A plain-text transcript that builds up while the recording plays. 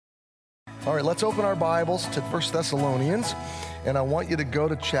All right, let's open our Bibles to 1 Thessalonians, and I want you to go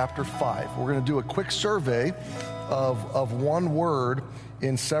to chapter 5. We're going to do a quick survey of one word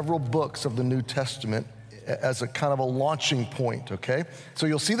in several books of the New Testament as a kind of a launching point, okay? So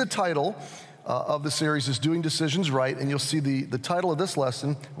you'll see the title of the series is Doing Decisions Right, and you'll see the title of this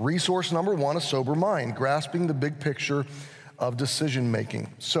lesson, Resource Number 1, A Sober Mind, Grasping the Big Picture of Decision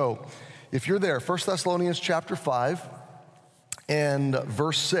Making. So if you're there, 1 Thessalonians chapter 5 and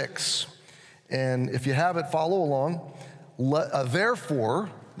verse 6. And if you have it, follow along.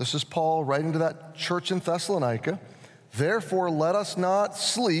 Therefore, this is Paul writing to that church in Thessalonica, therefore let us not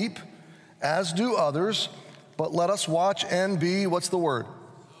sleep as do others, but let us watch and be, what's the word?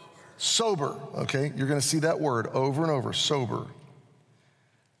 Sober, okay? You're going to see that word over and over, sober.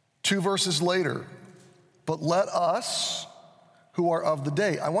 2 verses later, but let us who are of the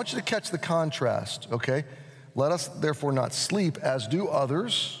day. I want you to catch the contrast, okay? Let us therefore not sleep as do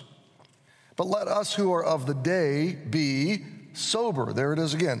others, but let us who are of the day be sober. There it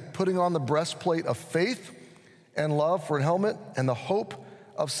is again, putting on the breastplate of faith and love for a helmet and the hope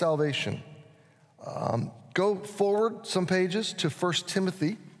of salvation. Go forward some pages to 1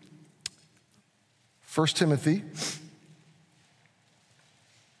 Timothy. 1 Timothy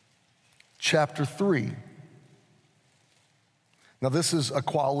chapter 3. Now this is a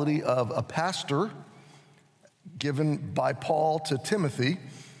quality of a pastor given by Paul to Timothy.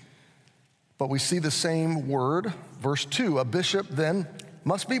 But we see the same word, verse 2, a bishop then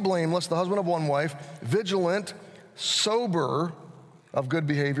must be blameless, the husband of one wife, vigilant, sober, of good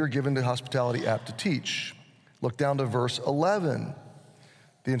behavior, given to hospitality, apt to teach. Look down to verse 11,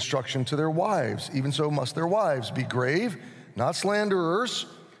 the instruction to their wives. Even so must their wives be grave, not slanderers,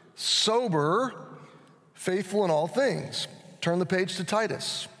 sober, faithful in all things. Turn the page to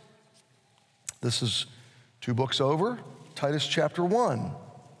Titus. This is 2 books over, Titus chapter 1.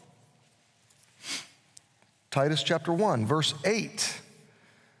 Titus chapter 1, verse 8.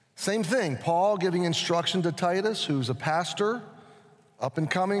 Same thing, Paul giving instruction to Titus, who's a pastor, up and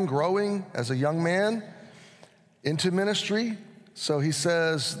coming, growing as a young man into ministry. So he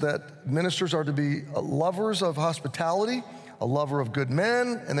says that ministers are to be lovers of hospitality, a lover of good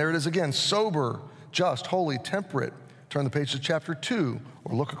men, and there it is again, sober, just, holy, temperate. Turn the page to chapter 2,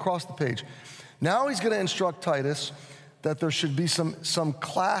 or look across the page. Now he's going to instruct Titus that there should be some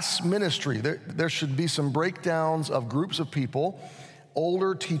class ministry. There should be some breakdowns of groups of people,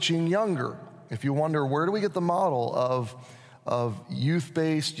 older teaching younger. If you wonder, where do we get the model of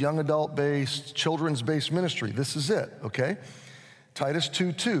youth-based, young adult-based, children's-based ministry? This is it, okay? Titus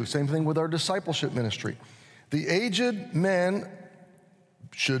 2:2, same thing with our discipleship ministry. The aged men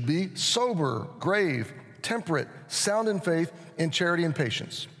should be sober, grave, temperate, sound in faith, in charity and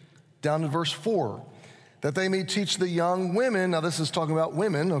patience. Down to verse 4. That they may teach the young women, now this is talking about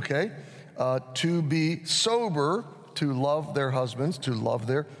women, okay, to be sober, to love their husbands, to love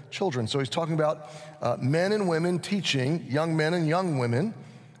their children. So he's talking about men and women teaching young men and young women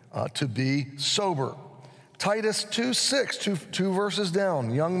to be sober. Titus 2:6, two verses down,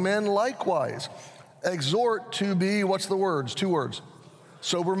 young men likewise exhort to be, what's the words? 2 words,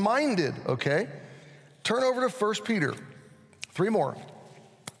 sober-minded, okay? Turn over to 1 Peter, 3 more.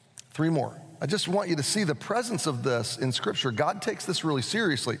 I just want you to see the presence of this in Scripture. God takes this really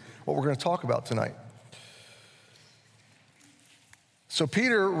seriously, what we're going to talk about tonight. So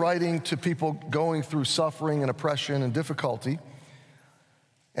Peter, writing to people going through suffering and oppression and difficulty,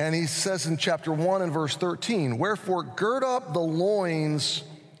 and he says in chapter 1 and verse 13, wherefore gird up the loins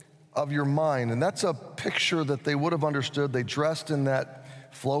of your mind. And that's a picture that they would have understood. They dressed in that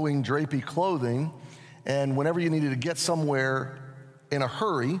flowing, drapey clothing, and whenever you needed to get somewhere in a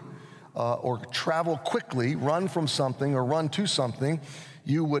hurry, or travel quickly, run from something or run to something,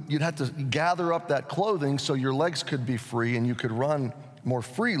 you'd have to gather up that clothing so your legs could be free and you could run more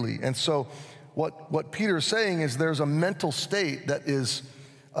freely. And so what Peter is saying is there's a mental state that is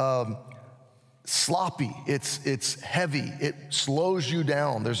sloppy, it's heavy, it slows you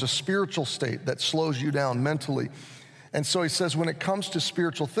down. There's a spiritual state that slows you down mentally. And so he says when it comes to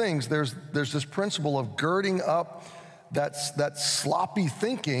spiritual things, there's this principle of girding up that sloppy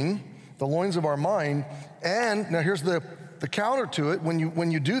thinking, the loins of our mind, and now here's the counter to it. When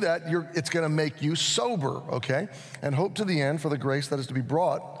you do that, it's going to make you sober, okay? And hope to the end for the grace that is to be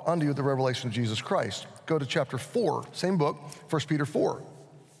brought unto you at the revelation of Jesus Christ. Go to chapter 4, same book, 1 Peter 4.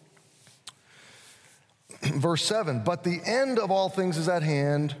 Verse 7, but the end of all things is at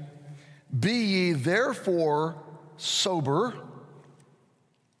hand. Be ye therefore sober.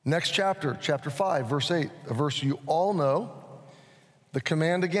 Next chapter, chapter 5, verse 8, a verse you all know. The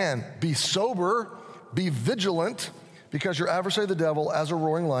command again, be sober, be vigilant, because your adversary the devil, as a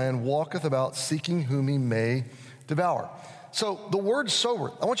roaring lion, walketh about seeking whom he may devour. So the word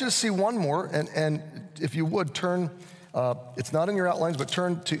sober, I want you to see one more, and if you would turn, it's not in your outlines, but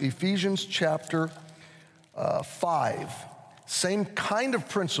turn to Ephesians chapter 5. Same kind of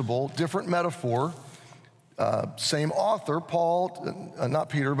principle, different metaphor, same author, Paul, not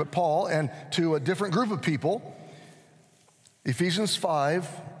Peter, but Paul, and to a different group of people. Ephesians 5,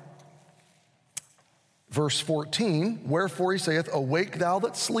 verse 14, wherefore he saith, awake thou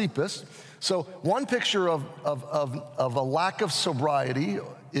that sleepest. So one picture of a lack of sobriety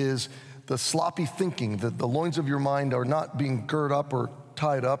is the sloppy thinking, that the loins of your mind are not being girded up or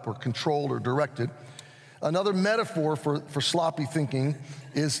tied up or controlled or directed. Another metaphor for sloppy thinking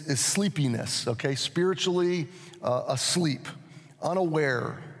is sleepiness, okay? Spiritually asleep,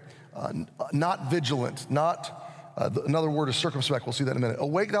 unaware, not vigilant, another word is circumspect. We'll see that in a minute.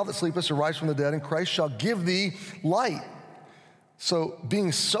 Awake thou that sleepest, arise from the dead, and Christ shall give thee light. So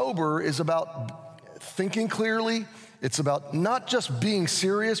being sober is about thinking clearly. It's about not just being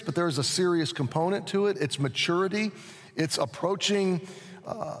serious, but there's a serious component to it. It's maturity. It's approaching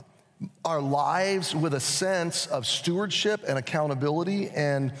our lives with a sense of stewardship and accountability,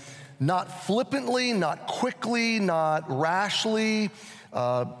 and not flippantly, not quickly, not rashly,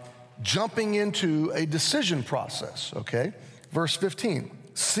 jumping into a decision process, okay? Verse 15,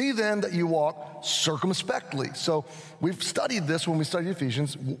 see then that you walk circumspectly. So we've studied this when we studied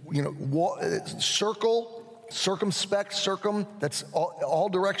Ephesians, circumspect, that's all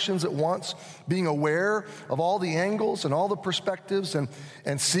directions at once, being aware of all the angles and all the perspectives and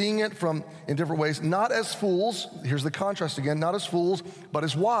seeing it in different ways, not as fools, here's the contrast again, not as fools, but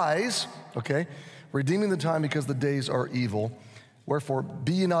as wise, okay? Redeeming the time because the days are evil. Wherefore,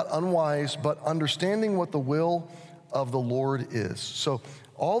 be ye not unwise, but understanding what the will of the Lord is. So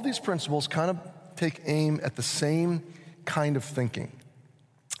all these principles kind of take aim at the same kind of thinking.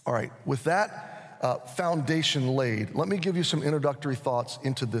 All right, with that foundation laid, let me give you some introductory thoughts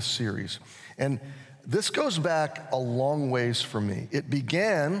into this series. And this goes back a long ways for me. It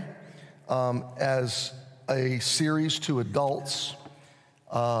began as a series to adults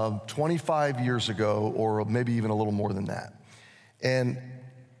 25 years ago, or maybe even a little more than that. And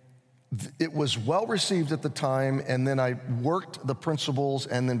it was well received at the time, and then I worked the principles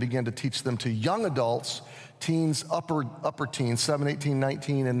and then began to teach them to young adults, teens, upper teens, 7, 18,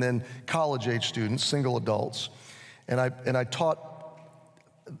 19, and then college age students, single adults. And I taught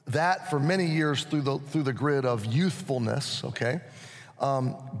that for many years through the grid of youthfulness, okay?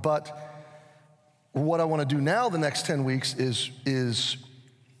 But what I want to do now the next 10 weeks is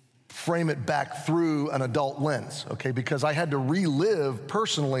frame it back through an adult lens, okay? Because I had to relive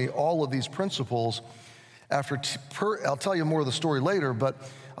personally all of these principles after, I'll tell you more of the story later, but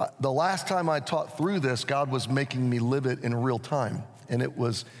the last time I taught through this, God was making me live it in real time. And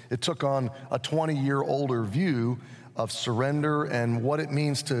it took on a 20-year older view of surrender and what it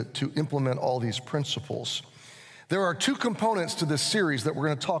means to implement all these principles. There are two components to this series that we're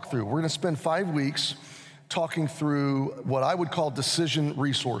going to talk through. We're going to spend 5 weeks talking through what I would call decision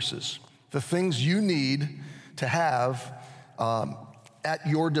resources, the things you need to have at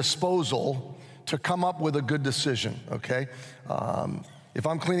your disposal to come up with a good decision, okay? If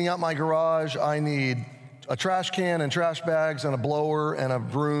I'm cleaning out my garage, I need a trash can and trash bags and a blower and a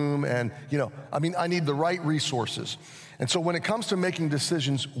broom and, I need the right resources. And so when it comes to making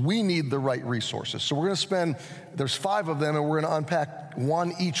decisions, we need the right resources. So we're going to spend, there's 5 of them, and we're going to unpack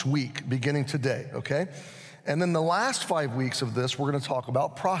one each week beginning today, okay? And then the last 5 weeks of this, we're going to talk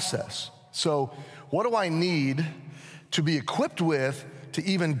about process. So what do I need to be equipped with to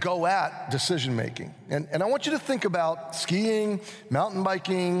even go at decision making? And I want you to think about skiing, mountain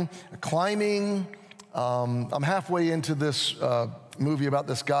biking, climbing. I'm halfway into this movie about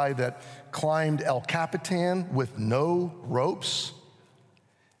this guy that climbed El Capitan with no ropes.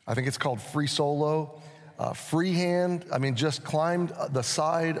 I think it's called Free Solo. Freehand, just climbed the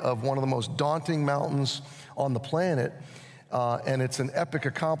side of one of the most daunting mountains on the planet, and it's an epic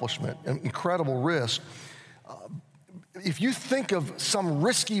accomplishment, an incredible risk. If you think of some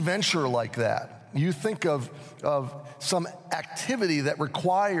risky venture like that, you think of some activity that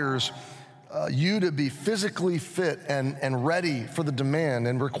requires you to be physically fit and ready for the demand,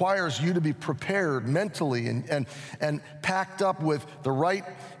 and requires you to be prepared mentally and packed up with the right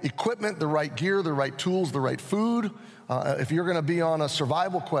equipment, the right gear, the right tools, the right food. If you're gonna be on a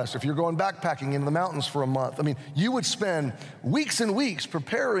survival quest, if you're going backpacking in the mountains for a month, you would spend weeks and weeks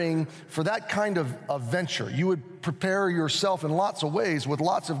preparing for that kind of venture. You would prepare yourself in lots of ways with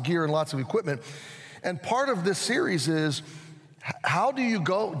lots of gear and lots of equipment. And part of this series is how do you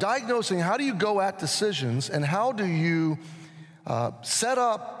go at decisions, and how do you set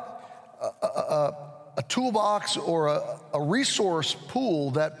up a toolbox or a resource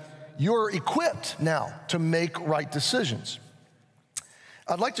pool that you're equipped now to make right decisions?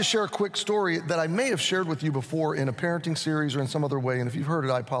 I'd like to share a quick story that I may have shared with you before in a parenting series or in some other way, and if you've heard it,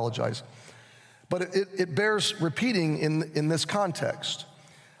 I apologize. But it bears repeating in this context.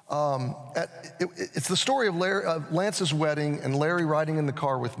 It's the story of Lance's wedding and Larry riding in the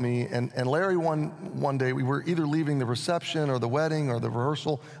car with me. And Larry, one day, we were either leaving the reception or the wedding or the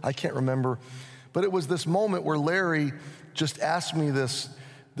rehearsal. I can't remember. But it was this moment where Larry just asked me this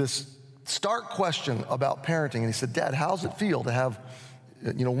stark question about parenting. And he said, "Dad, how's it feel to have,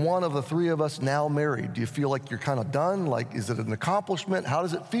 one of the three of us now married? Do you feel like you're kind of done? Like, is it an accomplishment? How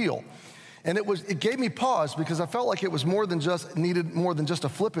does it feel?" And it gave me pause, because I felt like it was needed more than just a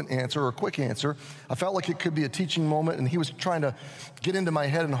flippant answer or a quick answer. I felt like it could be a teaching moment, and he was trying to get into my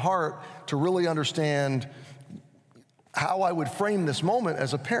head and heart to really understand how I would frame this moment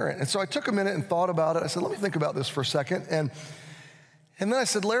as a parent. And so I took a minute and thought about it. I said, let me think about this for a second. And then I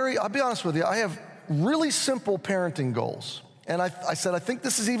said, Larry, I'll be honest with you, I have really simple parenting goals. And I said, I think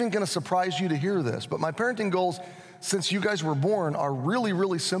this is even going to surprise you to hear this, but my parenting goals since you guys were born are really,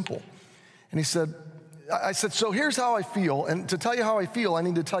 really simple. And I said, so here's how I feel. And to tell you how I feel, I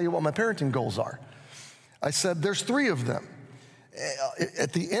need to tell you what my parenting goals are. I said, there's three of them.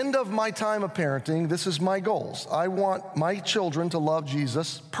 At the end of my time of parenting, this is my goals. I want my children to love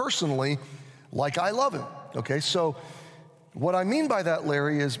Jesus personally like I love him. Okay, so what I mean by that,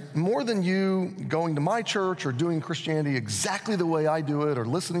 Larry, is more than you going to my church or doing Christianity exactly the way I do it or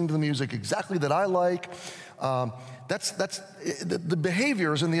listening to the music exactly that I like. The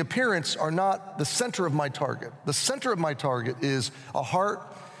behaviors and the appearance are not the center of my target. The center of my target is a heart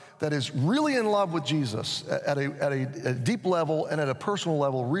that is really in love with Jesus at a deep level and at a personal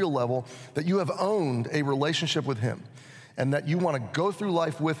level, real level, that you have owned a relationship with him and that you want to go through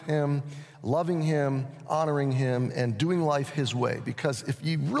life with him, loving him, honoring him, and doing life his way. Because if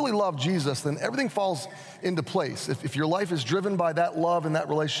you really love Jesus, then everything falls into place. If your life is driven by that love and that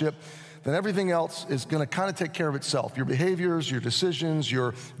relationship, then everything else is going to kind of take care of itself. Your behaviors, your decisions,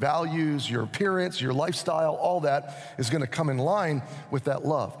 your values, your appearance, your lifestyle, all that is going to come in line with that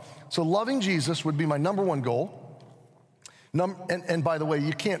love. So loving Jesus would be my number one goal. And by the way,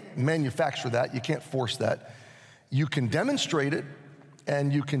 you can't manufacture that. You can't force that. You can demonstrate it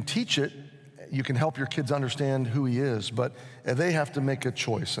and you can teach it. You can help your kids understand who he is, but they have to make a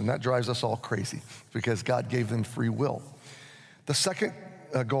choice, and that drives us all crazy because God gave them free will. The second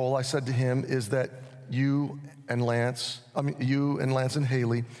goal I said to him is that you and Lance and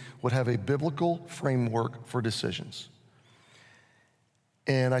Haley would have a biblical framework for decisions.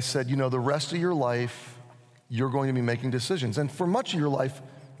 And I said, the rest of your life, you're going to be making decisions. And for much of your life,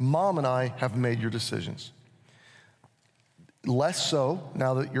 Mom and I have made your decisions. Less so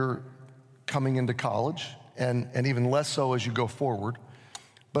now that you're coming into college, and even less so as you go forward.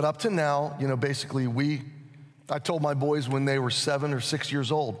 But up to now, basically I told my boys when they were 7 or 6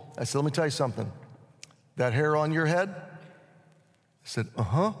 years old, I said, let me tell you something. That hair on your head? I said,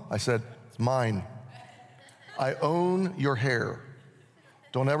 uh-huh. I said, it's mine. I own your hair.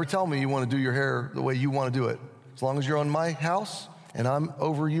 Don't ever tell me you want to do your hair the way you want to do it. As long as you're on my house and I'm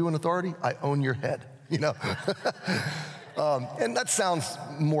over you in authority, I own your head, And that sounds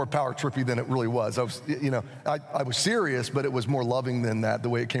more power trippy than it really was. I was serious, but it was more loving than that, the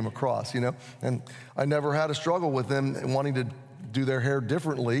way it came across, And I never had a struggle with them wanting to do their hair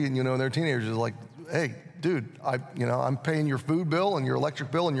differently. And, they're teenagers, like, hey, dude, I'm paying your food bill and your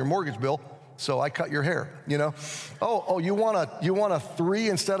electric bill and your mortgage bill, so I cut your hair, Oh, you want a 3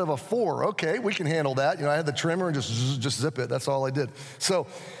 instead of a 4? Okay, we can handle that. I had the trimmer and just zip it. That's all I did. So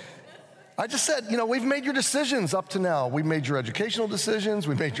I just said, we've made your decisions up to now. We've made your educational decisions.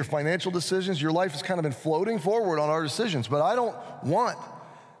 We've made your financial decisions. Your life has kind of been floating forward on our decisions, but I don't want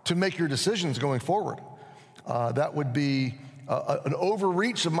to make your decisions going forward. That would be an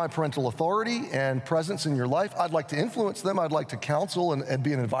overreach of my parental authority and presence in your life. I'd like to influence them. I'd like to counsel and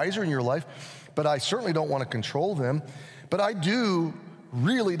be an advisor in your life, but I certainly don't want to control them. But I do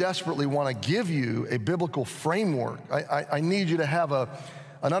really desperately want to give you a biblical framework. I need you to have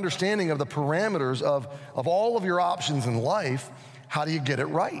an understanding of the parameters of all of your options in life. How do you get it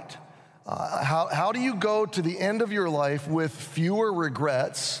right? How do you go to the end of your life with fewer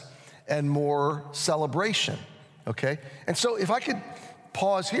regrets and more celebration? Okay? And so if I could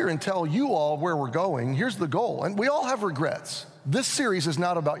pause here and tell you all where we're going, here's the goal. And we all have regrets. This series is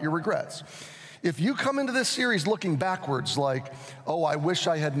not about your regrets. If you come into this series looking backwards like, oh, I wish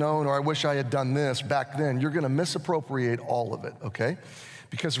I had known or I wish I had done this back then, you're going to misappropriate all of it, okay?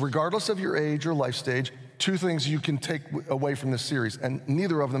 Because regardless of your age or life stage, two things you can take away from this series, and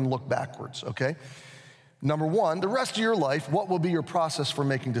neither of them look backwards, okay? Number one, the rest of your life, what will be your process for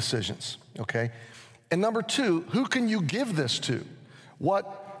making decisions, okay? And number two, who can you give this to?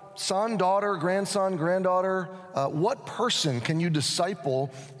 What son, daughter, grandson, granddaughter, what person can you disciple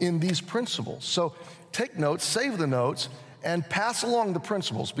in these principles? So take notes, save the notes, and pass along the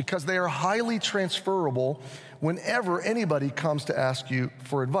principles because they are highly transferable whenever anybody comes to ask you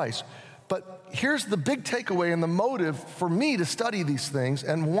for advice. But here's the big takeaway and the motive for me to study these things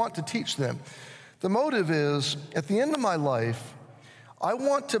and want to teach them. The motive is, at the end of my life, I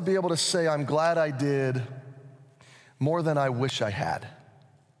want to be able to say I'm glad I did more than I wish I had.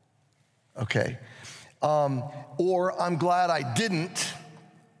 Okay. Or I'm glad I didn't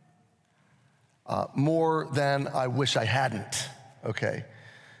more than I wish I hadn't. Okay.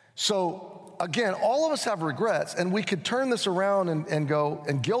 So again, all of us have regrets, and we could turn this around and go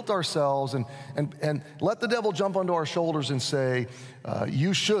and guilt ourselves and let the devil jump onto our shoulders and say,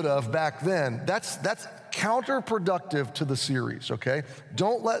 you should have back then. That's counterproductive to the series, okay?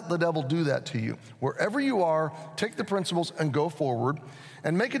 Don't let the devil do that to you. Wherever you are, take the principles and go forward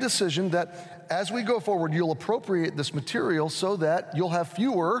and make a decision that as we go forward, you'll appropriate this material so that you'll have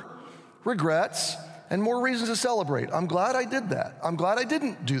fewer regrets and more reasons to celebrate. I'm glad I did that. I'm glad I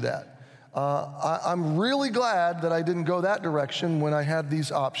didn't do that. I'm really glad that I didn't go that direction when I had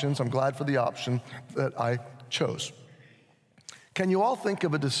these options. I'm glad for the option that I chose. Can you all think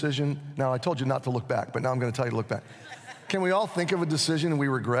of a decision? Now, I told you not to look back, but now I'm going to tell you to look back. Can we all think of a decision we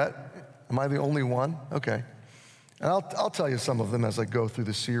regret? Am I the only one? Okay. And I'll tell you some of them as I go through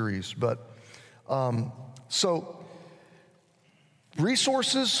the series. But so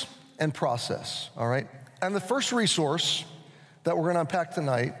resources and process, all right? And the first resource that we're going to unpack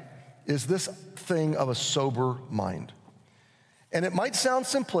tonight is this thing of a sober mind. And it might sound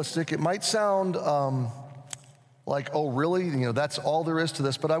simplistic. It might sound like, oh, really? You know, that's all there is to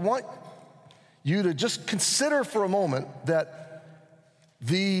this. But I want you to just consider for a moment that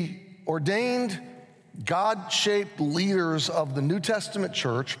the ordained, God-shaped leaders of the New Testament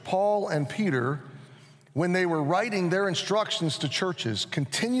church, Paul and Peter, when they were writing their instructions to churches,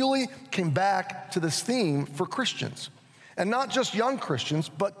 continually came back to this theme for Christians. And not just young Christians,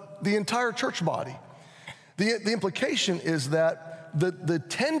 but the entire church body. The implication is that the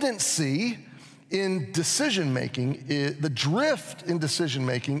tendency in decision-making, the drift in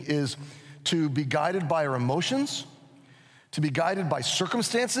decision-making is to be guided by our emotions, to be guided by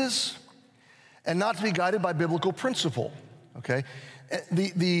circumstances, and not to be guided by biblical principle, okay?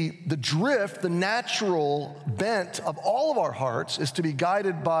 The drift, the natural bent of all of our hearts is to be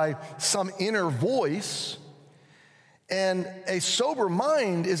guided by some inner voice, and a sober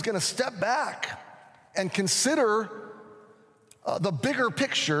mind is gonna step back and consider the bigger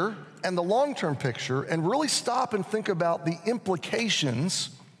picture and the long-term picture and really stop and think about the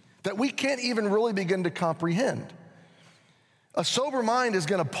implications that we can't even really begin to comprehend. A sober mind is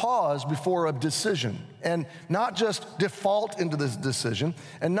going to pause before a decision and not just default into this decision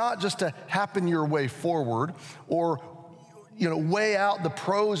and not just to happen your way forward or weigh out the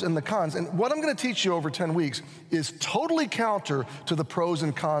pros and the cons. And what I'm going to teach you over 10 weeks is totally counter to the pros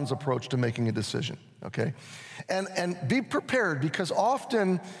and cons approach to making a decision, okay? And be prepared, because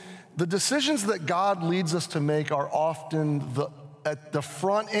often the decisions that God leads us to make are often at the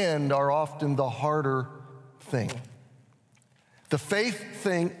front end are often the harder thing. The faith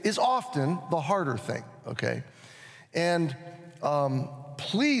thing is often the harder thing, okay? And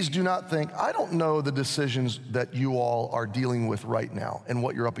please do not think, I don't know the decisions that you all are dealing with right now and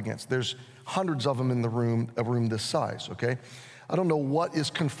what you're up against. There's hundreds of them in the room, a room this size, okay? I don't know what is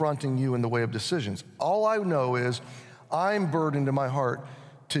confronting you in the way of decisions. All I know is I'm burdened in my heart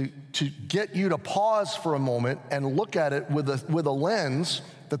to get you to pause for a moment and look at it with a lens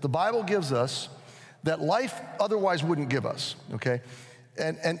that the Bible gives us that life otherwise wouldn't give us, okay?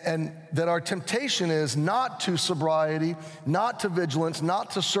 And that our temptation is not to sobriety, not to vigilance,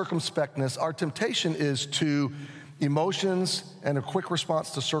 not to circumspectness. Our temptation is to emotions and a quick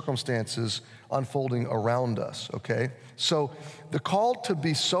response to circumstances unfolding around us, okay? So the call to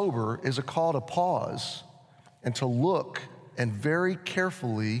be sober is a call to pause and to look and very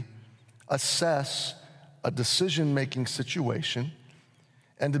carefully assess a decision-making situation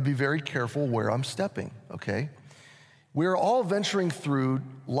and to be very careful where I'm stepping, okay? We're all venturing through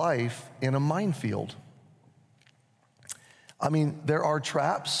life in a minefield. I mean, there are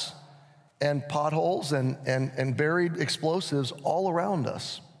traps and potholes and buried explosives all around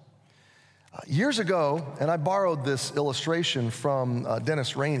us. Years ago, and I borrowed this illustration from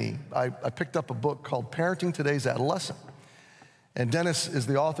Dennis Rainey, I picked up a book called Parenting Today's Adolescent. And Dennis is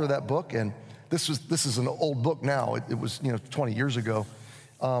the author of that book, and this is an old book now. It was 20 years ago.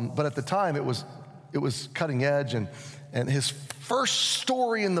 But at the time, it was cutting edge, and his first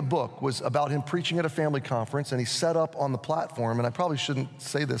story in the book was about him preaching at a family conference, and he set up on the platform, and I probably shouldn't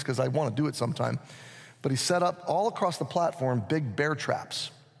say this because I want to do it sometime, but he set up all across the platform big bear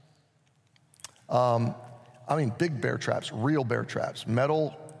traps. Big bear traps, real bear traps,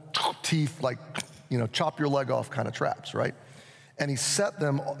 metal teeth, like, chop your leg off kind of traps, right? And he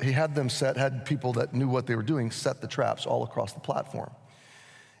had people that knew what they were doing set the traps all across the platform.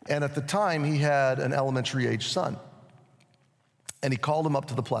 And at the time, he had an elementary age son. And he called him up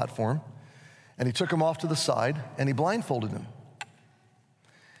to the platform, and he took him off to the side, and he blindfolded him.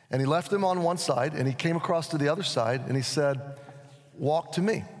 And he left him on one side, and he came across to the other side, and he said, "Walk to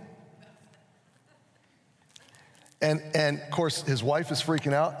me." And of course, his wife is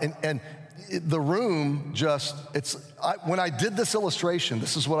freaking out, and the room when I did this illustration,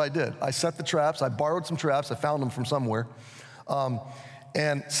 this is what I did. I set the traps, I borrowed some traps, I found them from somewhere,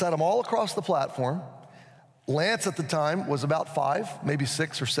 and set them all across the platform. Lance at the time was about 5, maybe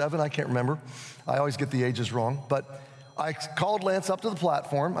 6 or 7, I can't remember. I always get the ages wrong, but I called Lance up to the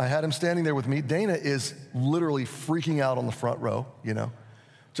platform. I had him standing there with me. Dana is literally freaking out on the front row,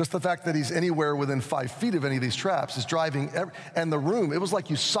 Just the fact that he's anywhere within 5 feet of any of these traps is driving, and the room, it was like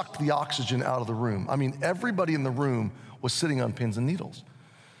you sucked the oxygen out of the room. I mean, everybody in the room was sitting on pins and needles.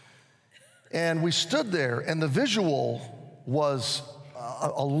 And we stood there, and the visual was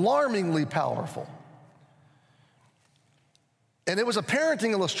alarmingly powerful. And it was a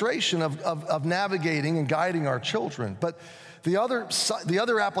parenting illustration of navigating and guiding our children. But the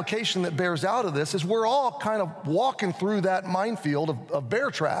other application that bears out of this is we're all kind of walking through that minefield of bear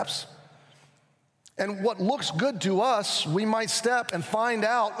traps. And what looks good to us, we might step and find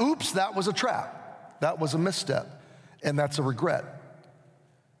out, oops, that was a trap. That was a misstep. And that's a regret.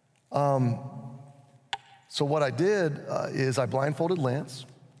 So what I did is I blindfolded Lance.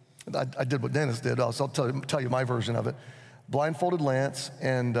 I did what Dennis did. I'll tell you my version of it. Blindfolded Lance,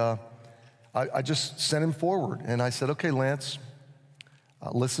 and I just sent him forward. And I said, "Okay, Lance,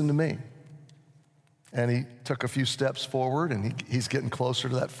 listen to me." And he took a few steps forward, and he's getting closer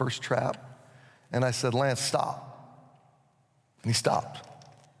to that first trap. And I said, "Lance, stop." And he stopped.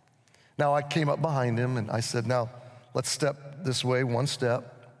 Now I came up behind him, and I said, "Now let's step this way, one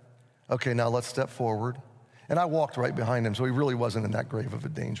step. Okay, now let's step forward." And I walked right behind him, so he really wasn't in that grave of a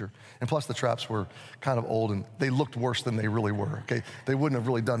danger. And plus the traps were kind of old, and they looked worse than they really were, okay? They wouldn't have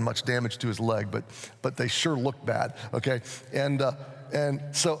really done much damage to his leg, but they sure looked bad, okay? And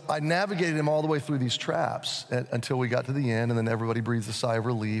so I navigated him all the way through these traps until we got to the end, and then everybody breathed a sigh of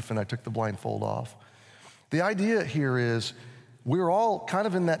relief, and I took the blindfold off. The idea here is we're all kind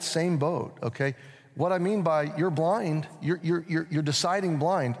of in that same boat, okay? What I mean by you're blind, you're deciding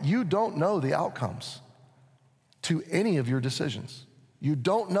blind. You don't know the outcomes to any of your decisions. You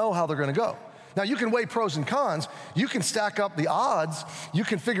don't know how they're gonna go. Now you can weigh pros and cons, you can stack up the odds, you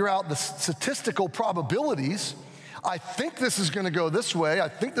can figure out the statistical probabilities. I think this is gonna go this way, I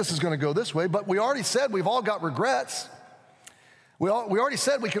think this is gonna go this way, but we already said we've all got regrets. We already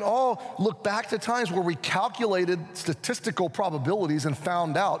said we can all look back to times where we calculated statistical probabilities and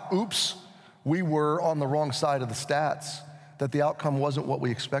found out, oops, we were on the wrong side of the stats, that the outcome wasn't what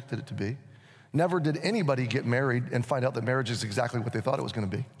we expected it to be. Never did anybody get married and find out that marriage is exactly what they thought it was gonna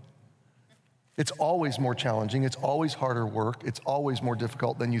be. It's always more challenging, it's always harder work, it's always more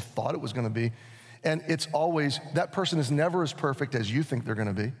difficult than you thought it was gonna be. And it's always, that person is never as perfect as you think they're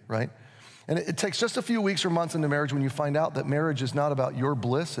gonna be, right? And it takes just a few weeks or months into marriage when you find out that marriage is not about your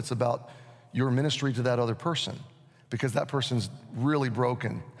bliss, it's about your ministry to that other person. Because that person's really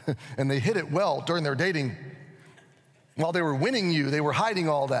broken. And they hid it well during their dating. While they were winning you, they were hiding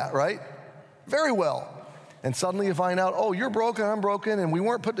all that, right? Very well. And suddenly you find out, oh, you're broken, I'm broken, and we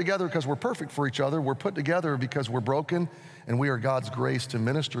weren't put together because we're perfect for each other. We're put together because we're broken, and we are God's grace to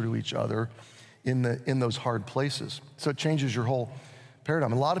minister to each other in those hard places. So it changes your whole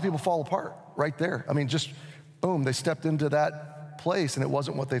paradigm. A lot of people fall apart right there. I mean, just boom, they stepped into that place, and it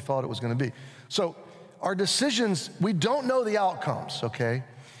wasn't what they thought it was going to be. So our decisions, we don't know the outcomes, okay?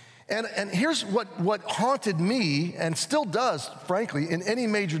 And here's what haunted me, and still does, frankly, in any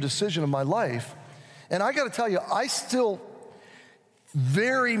major decision of my life. And I gotta tell you, I still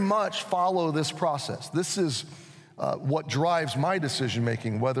very much follow this process. This is what drives my decision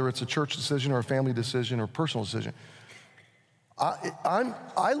making, whether it's a church decision or a family decision or a personal decision.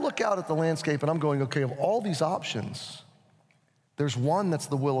 I look out at the landscape and I'm going, okay, of all these options, there's one that's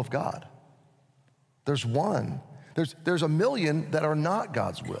the will of God. There's one. There's a million that are not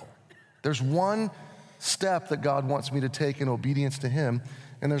God's will. There's one step that God wants me to take in obedience to him,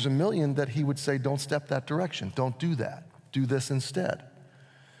 and there's a million that he would say, don't step that direction. Don't do that. Do this instead.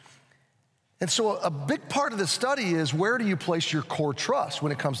 And so a big part of the study is, where do you place your core trust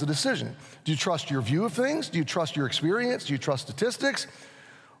when it comes to decision? Do you trust your view of things? Do you trust your experience? Do you trust statistics?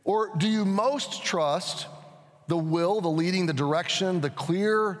 Or do you most trust the will, the leading, the direction, the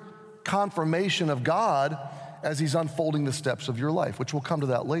clear confirmation of God as he's unfolding the steps of your life, which we'll come to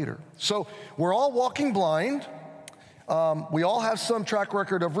that later. So we're all walking blind. We all have some track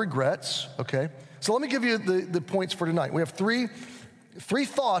record of regrets, okay? So let me give you the points for tonight. We have three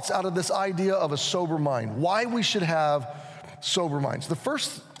thoughts out of this idea of a sober mind, why we should have sober minds. The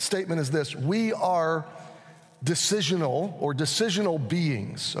first statement is this: we are decisional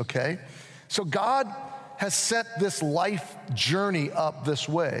beings, okay? So God has set this life journey up this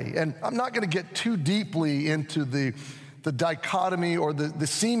way. And I'm not gonna get too deeply into the dichotomy or the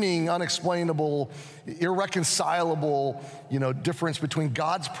seeming unexplainable, irreconcilable, difference between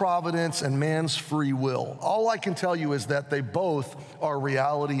God's providence and man's free will. All I can tell you is that they both are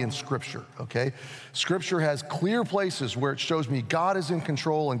reality in Scripture, okay? Scripture has clear places where it shows me God is in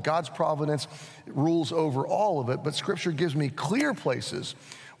control and God's providence rules over all of it, but Scripture gives me clear places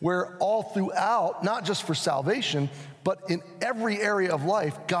where all throughout, not just for salvation, but in every area of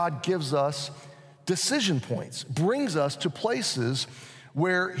life, God gives us decision points, brings us to places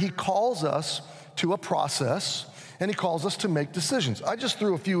where he calls us to a process and he calls us to make decisions. I just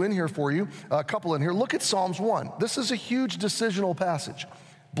threw a few in here for you, a couple in here. Look at Psalms 1. This is a huge decisional passage.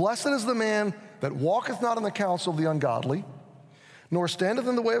 Blessed is the man that walketh not in the counsel of the ungodly, nor standeth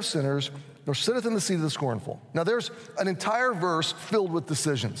in the way of sinners, nor sitteth in the seat of the scornful. Now there's an entire verse filled with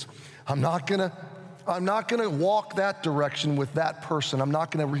decisions. I'm not gonna walk that direction with that person. I'm not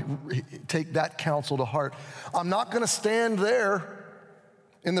gonna take that counsel to heart. I'm not gonna stand there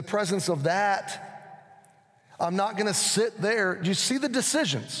in the presence of that. I'm not gonna sit there. Do you see the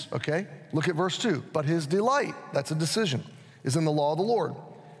decisions, okay? Look at verse 2. But his delight, that's a decision, is in the law of the Lord.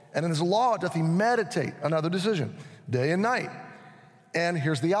 And in his law doth he meditate, another decision, day and night. And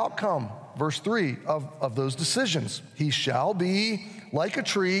here's the outcome, verse 3 of those decisions. He shall be like a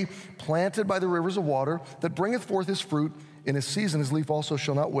tree planted by the rivers of water, that bringeth forth his fruit in his season. His leaf also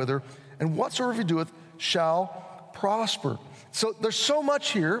shall not wither, and whatsoever he doeth shall prosper. So there's so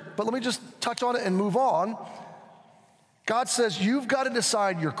much here, but let me just touch on it and move on. God says you've got to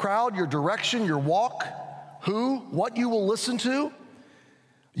decide your crowd, your direction, your walk, what you will listen to.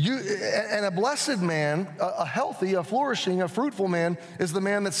 And a blessed man, a healthy, a flourishing, a fruitful man is the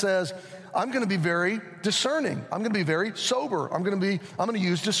man that says, I'm gonna be very discerning. I'm gonna be very sober. I'm gonna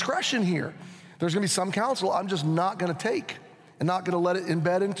use discretion here. There's gonna be some counsel I'm just not gonna take and not gonna let it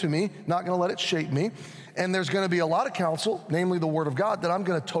embed into me, not gonna let it shape me. And there's gonna be a lot of counsel, namely the Word of God, that I'm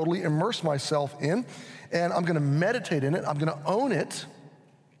gonna totally immerse myself in, and I'm gonna meditate in it, I'm gonna own it.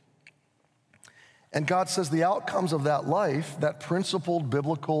 And God says the outcomes of that life, that principled,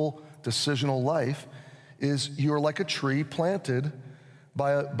 biblical, decisional life, is you're like a tree planted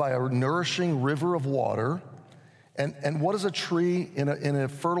by a nourishing river of water. And what does a tree in a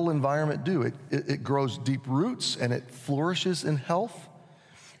fertile environment do? It grows deep roots, and it flourishes in health,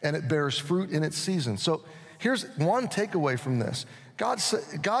 and it bears fruit in its season. So here's one takeaway from this.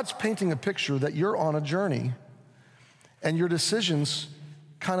 God's painting a picture that you're on a journey, and your decisions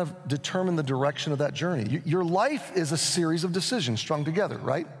kind of determine the direction of that journey. Your life is a series of decisions strung together,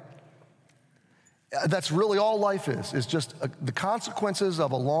 right? That's really all life is just the consequences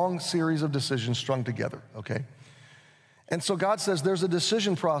of a long series of decisions strung together, okay? And so God says there's a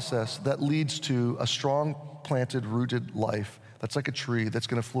decision process that leads to a strong, planted, rooted life that's like a tree that's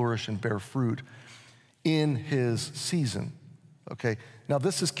gonna flourish and bear fruit in his season, okay? Now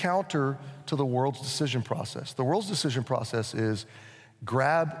this is counter to the world's decision process. The world's decision process is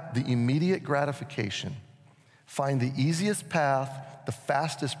grab the immediate gratification, find the easiest path, the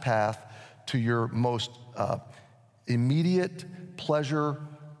fastest path to your most immediate pleasure,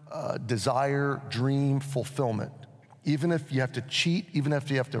 desire, dream, fulfillment. Even if you have to cheat, even if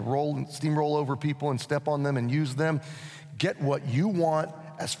you have to steamroll over people and step on them and use them, get what you want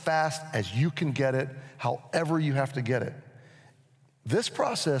as fast as you can get it, however you have to get it. This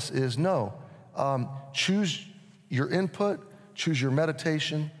process is choose your input, choose your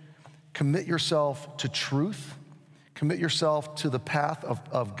meditation, commit yourself to truth, commit yourself to the path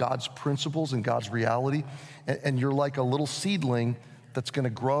of God's principles and God's reality, and you're like a little seedling that's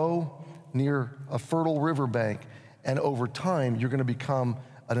gonna grow near a fertile riverbank, and over time, you're gonna become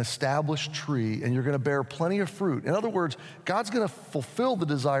an established tree, and you're going to bear plenty of fruit. In other words, God's going to fulfill the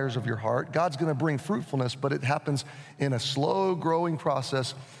desires of your heart. God's going to bring fruitfulness, but it happens in a slow growing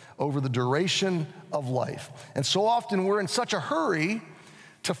process over the duration of life. And so often we're in such a hurry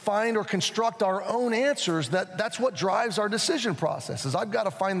to find or construct our own answers that's what drives our decision process, is I've got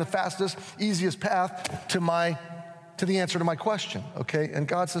to find the fastest, easiest path to the answer to my question, okay? And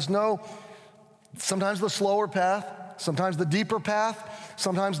God says, no, sometimes the slower path, sometimes the deeper path,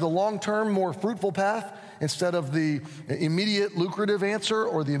 sometimes the long-term, more fruitful path, instead of the immediate lucrative answer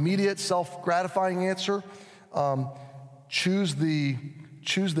or the immediate self-gratifying answer. Choose the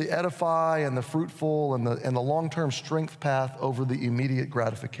edify and the fruitful and the long-term strength path over the immediate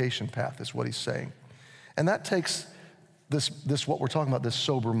gratification path, is what he's saying. And that takes this what we're talking about, this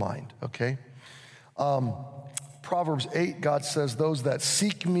sober mind, okay? Proverbs 8, God says, those that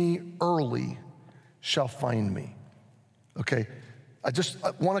seek me early shall find me. Okay, I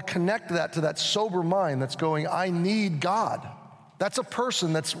want to connect that to that sober mind that's going, I need God. That's a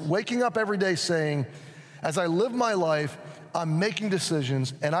person that's waking up every day saying, as I live my life, I'm making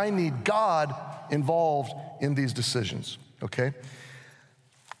decisions, and I need God involved in these decisions, okay?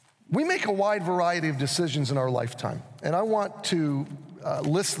 We make a wide variety of decisions in our lifetime, and I want to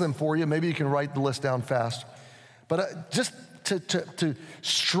list them for you. Maybe you can write the list down fast. But just to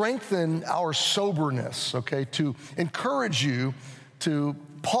strengthen our soberness, okay, to encourage you to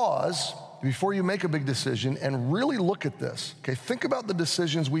pause before you make a big decision and really look at this, okay? Think about the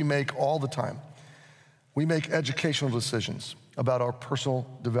decisions we make all the time. We make educational decisions about our personal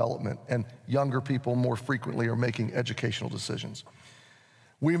development, and younger people more frequently are making educational decisions.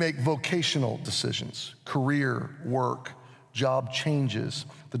 We make vocational decisions, career, work, job changes,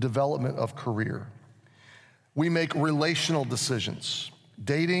 the development of career. We make relational decisions,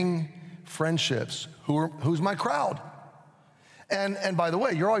 dating, friendships, who's my crowd? And by the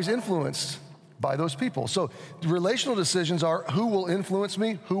way, you're always influenced by those people. So relational decisions are who will influence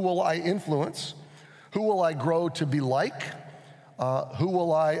me, who will I influence, who will I grow to be like, who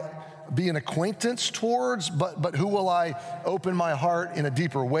will I be an acquaintance towards, but who will I open my heart in a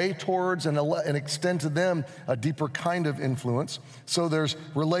deeper way towards and extend to them a deeper kind of influence. So there's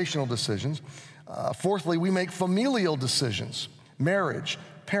relational decisions. Fourthly, we make familial decisions, marriage,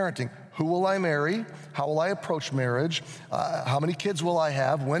 parenting. Who will I marry? How will I approach marriage? How many kids will I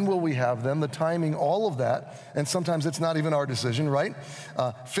have? When will we have them? The timing, all of that. And sometimes it's not even our decision, right?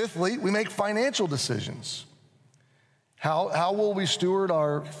 Fifthly, we make financial decisions. How will we steward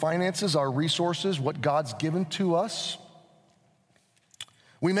our finances, our resources, what God's given to us?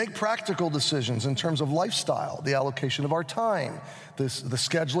 We make practical decisions in terms of lifestyle, the allocation of our time, the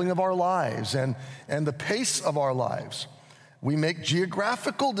scheduling of our lives, and the pace of our lives. We make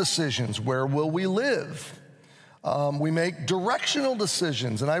geographical decisions. Where will we live? We make directional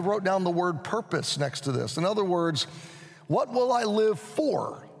decisions, and I wrote down the word purpose next to this. In other words, what will I live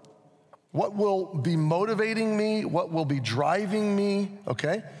for? What will be motivating me? What will be driving me?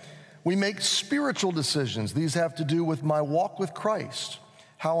 Okay? We make spiritual decisions. These have to do with my walk with Christ,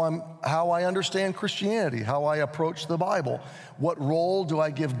 how I understand Christianity, how I approach the Bible. What role do I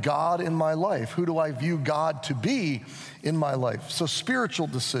give God in my life? Who do I view God to be in my life? So spiritual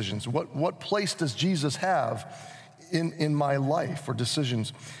decisions. What place does Jesus have in my life, or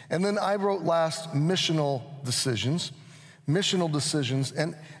decisions? And then I wrote last, missional decisions. Missional decisions.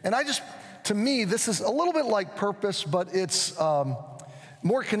 And I just, to me, this is a little bit like purpose, but it's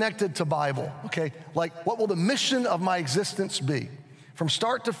more connected to Bible, okay? Like, what will the mission of my existence be? From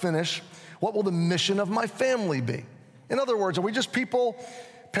start to finish, what will the mission of my family be? In other words, are we just people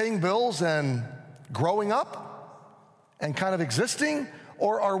paying bills and growing up and kind of existing?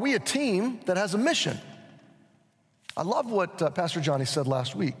 Or are we a team that has a mission? I love what Pastor Johnny said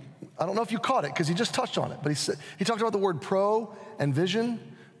last week. I don't know if you caught it because he just touched on it, but he talked about the word pro and vision,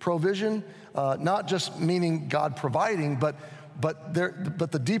 provision, not just meaning God providing, but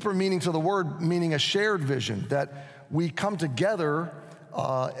the deeper meaning to the word, meaning a shared vision, that we come together.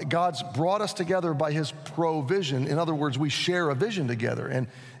 God's brought us together by his provision. In other words, we share a vision together.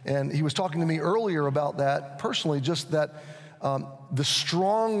 And he was talking to me earlier about that personally, just that the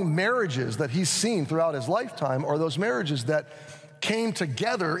strong marriages that he's seen throughout his lifetime are those marriages that came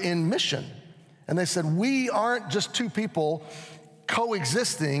together in mission. And they said, we aren't just two people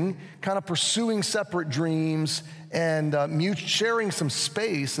coexisting, kind of pursuing separate dreams and sharing some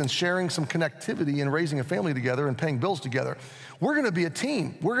space and sharing some connectivity and raising a family together and paying bills together. We're going to be a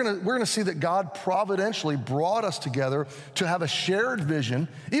team. We're going to see that God providentially brought us together to have a shared vision,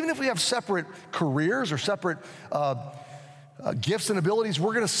 even if we have separate careers or separate gifts and abilities,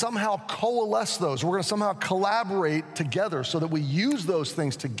 we're going to somehow coalesce those. We're going to somehow collaborate together so that we use those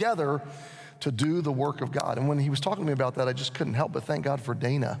things together to do the work of God. And when he was talking to me about that, I just couldn't help but thank God for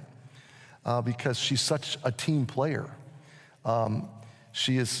Dana because she's such a team player.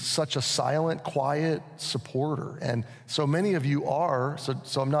 She is such a silent, quiet supporter. And so many of you are,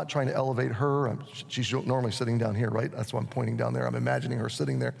 so I'm not trying to elevate her. She's normally sitting down here, right? That's why I'm pointing down there. I'm imagining her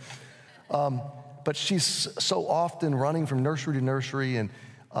sitting there. But she's so often running from nursery to nursery, and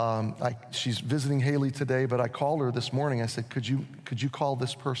she's visiting Haley today, but I called her this morning. I said, could you call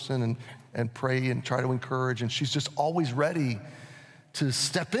this person and pray and try to encourage? And she's just always ready to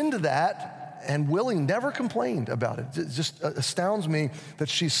step into that and willing, never complained about it. It just astounds me that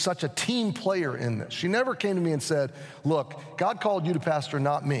she's such a team player in this. She never came to me and said, look, God called you to pastor,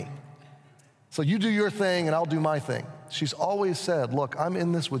 not me. So you do your thing and I'll do my thing. She's always said, look, I'm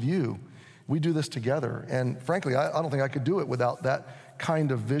in this with you. We do this together. And frankly, I don't think I could do it without that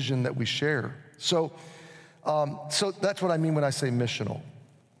kind of vision that we share. So that's what I mean when I say missional.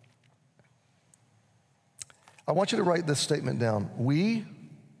 I want you to write this statement down.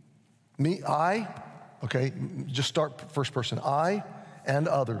 Just start first person. I and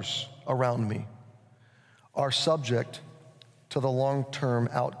others around me are subject to the long-term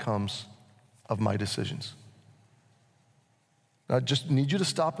outcomes of my decisions. I just need you to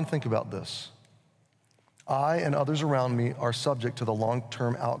stop and think about this. I and others around me are subject to the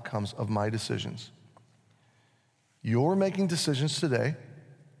long-term outcomes of my decisions. You're making decisions today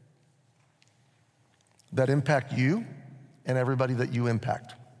that impact you and everybody that you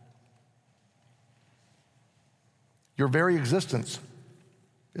impact. Your very existence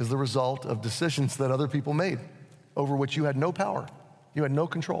is the result of decisions that other people made over which you had no power, you had no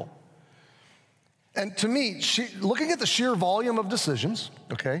control. And to me, looking at the sheer volume of decisions,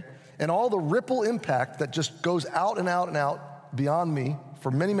 okay, and all the ripple impact that just goes out and out and out beyond me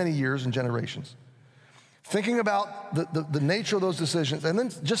for many, many years and generations, thinking about the nature of those decisions, and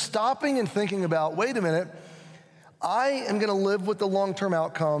then just stopping and thinking about, wait a minute, I am going to live with the long-term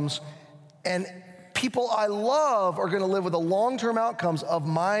outcomes, and people I love are going to live with the long-term outcomes of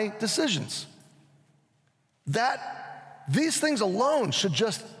my decisions. These things alone should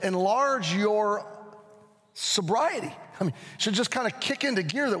just enlarge your sobriety. I mean, should just kind of kick into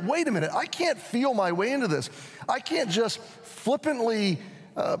gear that, wait a minute, I can't feel my way into this. I can't just flippantly,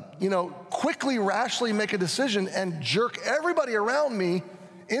 quickly, rashly make a decision and jerk everybody around me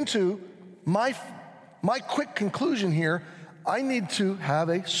into my quick conclusion here. I need to have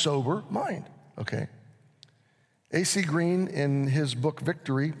a sober mind, okay? A.C. Green, in his book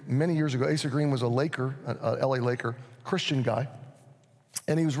Victory, many years ago, A.C. Green was a Laker, a LA Laker, Christian guy,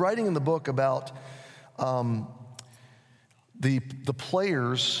 and he was writing in the book about the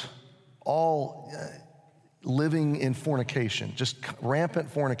players all living in fornication, just rampant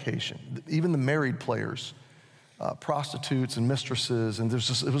fornication. Even the married players, prostitutes and mistresses, and it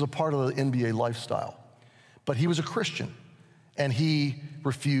was a part of the NBA lifestyle. But he was a Christian, and he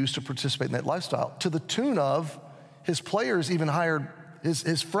refused to participate in that lifestyle, to the tune of his players even hired,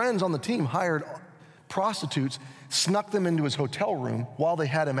 his friends on the team hired prostitutes, snuck them into his hotel room while they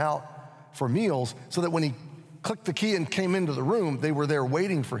had him out for meals, so that when he clicked the key and came into the room, they were there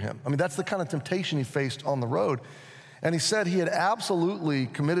waiting for him. I mean, that's the kind of temptation he faced on the road. And he said he had absolutely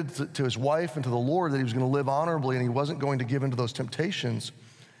committed to his wife and to the Lord that he was going to live honorably and he wasn't going to give into those temptations.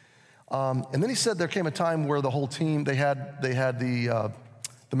 And then he said there came a time where the whole team, they had the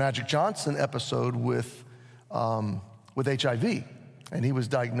Magic Johnson episode with HIV, and he was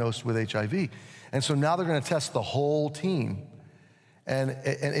diagnosed with HIV. And so now they're going to test the whole team. And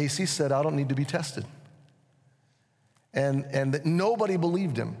AC said, I don't need to be tested. And that nobody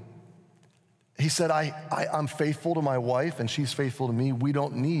believed him. He said, I'm faithful to my wife and she's faithful to me. We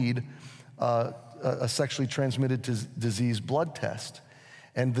don't need a sexually transmitted disease blood test.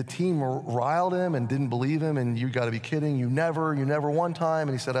 And the team riled him and didn't believe him, and you got to be kidding. You never one time.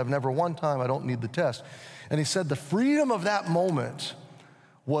 And he said, I've never one time. I don't need the test. And he said the freedom of that moment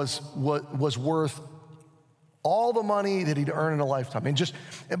was worth all the money that he'd earned in a lifetime.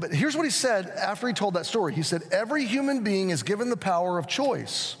 But here's what he said after he told that story. He said, every human being is given the power of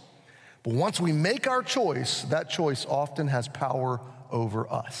choice. But once we make our choice, that choice often has power over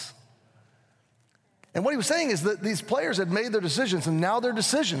us. And what he was saying is that these players had made their decisions, and now their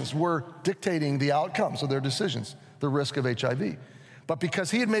decisions were dictating the outcomes of their decisions, the risk of HIV. But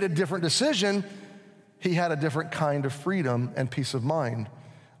because he had made a different decision, he had a different kind of freedom and peace of mind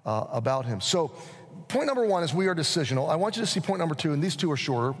about him. So point number one is we are decisional. I want you to see point number two, and these two are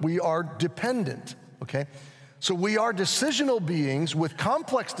shorter. We are dependent, okay? So we are decisional beings with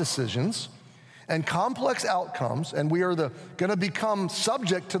complex decisions, and complex outcomes, and we are going to become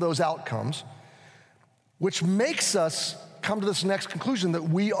subject to those outcomes, which makes us come to this next conclusion that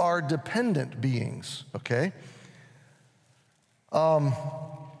we are dependent beings, okay?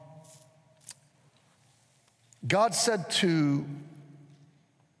 God said to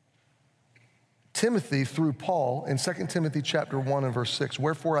Timothy through Paul in 2 Timothy chapter 1 and verse 6,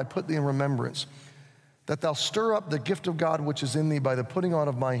 "Wherefore I put thee in remembrance, that thou stir up the gift of God which is in thee by the putting on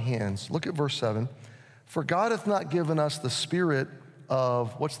of my hands." Look at verse 7. "For God hath not given us the spirit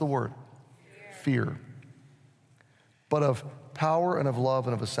of," what's the word? Fear. "But of power and of love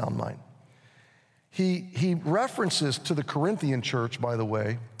and of a sound mind." He references to the Corinthian church, by the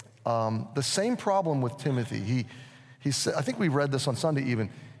way, the same problem with Timothy. He said, I think we read this on Sunday even.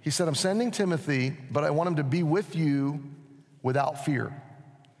 He said, "I'm sending Timothy, but I want him to be with you without fear."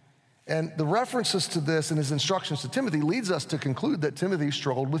 And the references to this and his instructions to Timothy leads us to conclude that Timothy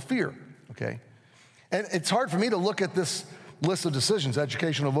struggled with fear, okay? And it's hard for me to look at this list of decisions: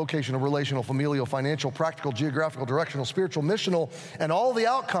 educational, vocational, relational, familial, financial, practical, geographical, directional, spiritual, missional, and all the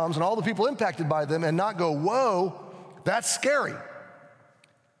outcomes and all the people impacted by them, and not go, whoa, that's scary.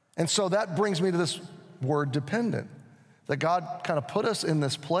 And so that brings me to this word dependent, that God kind of put us in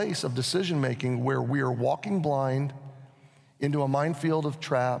this place of decision making where we are walking blind into a minefield of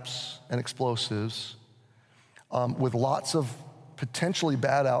traps and explosives with lots of potentially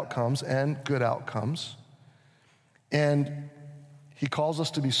bad outcomes and good outcomes. And he calls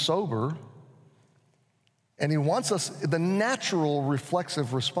us to be sober, and he wants us, the natural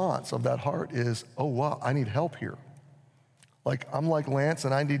reflexive response of that heart is, oh, wow, I need help here. Like, I'm like Lance,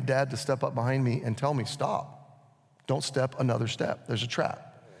 and I need Dad to step up behind me and tell me, stop. Don't step another step. There's a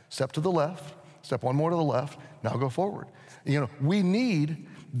trap. Step to the left, step one more to the left, now go forward. You know, we need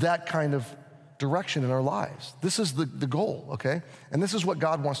that kind of direction in our lives. This is the goal, okay? And this is what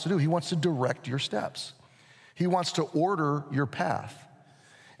God wants to do. He wants to direct your steps. He wants to order your path.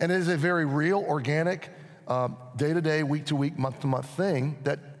 And it is a very real, organic, day-to-day, week-to-week, month-to-month thing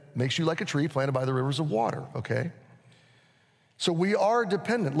that makes you like a tree planted by the rivers of water, okay? So we are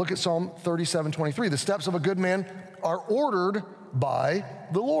dependent. Look at Psalm 37:23. "The steps of a good man are ordered by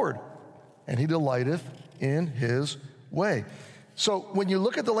the Lord, and he delighteth in his way." So when you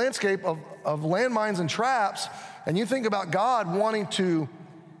look at the landscape of landmines and traps, and you think about God wanting to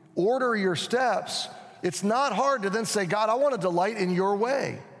order your steps, it's not hard to then say, God, I want to delight in your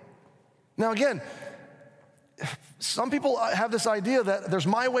way. Now again, some people have this idea that there's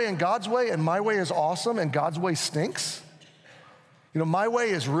my way and God's way, and my way is awesome and God's way stinks. You know, my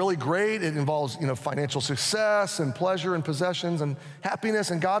way is really great. It involves, financial success and pleasure and possessions and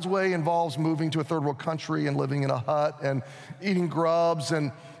happiness. And God's way involves moving to a third world country and living in a hut and eating grubs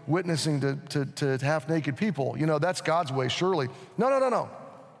and witnessing to half-naked people. That's God's way, surely. No.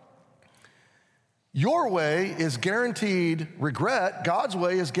 Your way is guaranteed regret. God's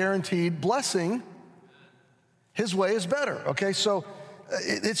way is guaranteed blessing. His way is better, okay? So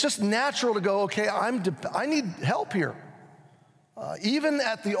it's just natural to go, okay, I need help here. Even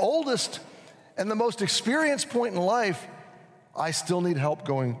at the oldest and the most experienced point in life, I still need help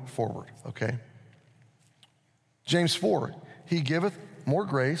going forward, okay? James 4, "He giveth more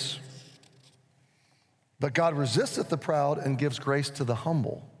grace, but God resisteth the proud and gives grace to the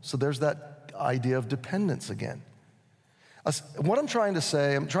humble." So there's that idea of dependence again. What I'm trying to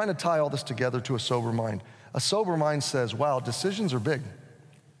say, I'm trying to tie all this together to a sober mind. A sober mind says, wow, decisions are big.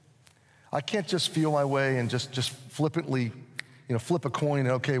 I can't just feel my way and just flippantly flip a coin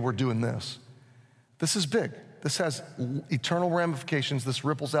and okay, we're doing this. This is big. This has eternal ramifications. This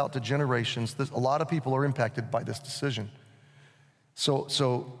ripples out to generations. A lot of people are impacted by this decision.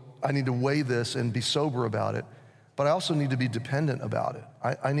 So I need to weigh this and be sober about it, but I also need to be dependent about it.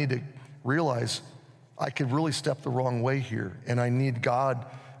 I need to realize I could really step the wrong way here, and I need God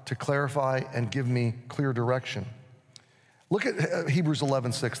to clarify and give me clear direction. Look at Hebrews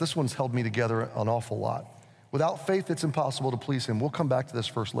 11:6. This one's held me together an awful lot. "Without faith, it's impossible to please him." We'll come back to this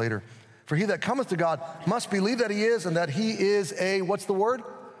verse later. "For he that cometh to God must believe that he is, and that he is a," what's the word?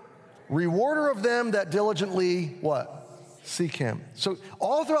 "Rewarder of them that diligently," what? "Seek him." So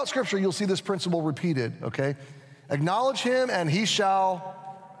all throughout Scripture, you'll see this principle repeated, okay? Acknowledge him, and he shall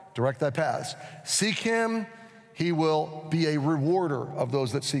direct thy paths. Seek him, he will be a rewarder of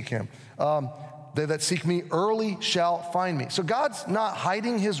those that seek him. "They that seek me early shall find me." So God's not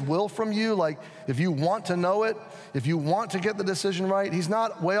hiding his will from you. Like, if you want to know it, if you want to get the decision right, he's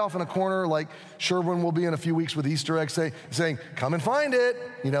not way off in a corner like Sherwin will be in a few weeks with Easter eggs saying, come and find it.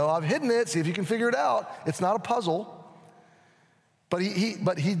 I've hidden it. See if you can figure it out. It's not a puzzle. But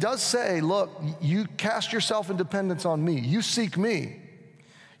he does say, look, you cast yourself in dependence on me. You seek me.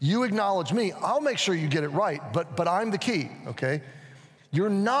 You acknowledge me, I'll make sure you get it right, but I'm the key, okay? You're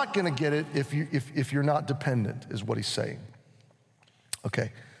not gonna get it if you're not dependent, is what he's saying.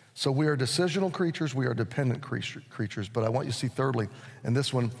 Okay, so we are decisional creatures, we are dependent creatures, but I want you to see thirdly, and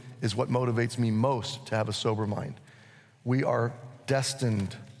this one is what motivates me most to have a sober mind. We are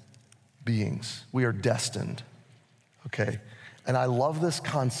destined beings. We are destined, okay? And I love this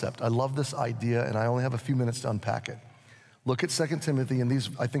concept, I love this idea, and I only have a few minutes to unpack it. Look at 2 Timothy, and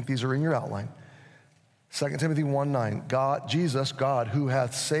I think these are in your outline. 2 Timothy 1:9, God, Jesus, God, who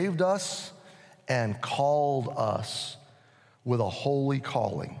hath saved us and called us with a holy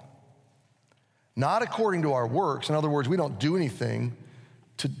calling. Not according to our works. In other words, we don't do anything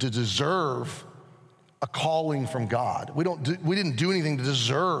to deserve a calling from God. We didn't do anything to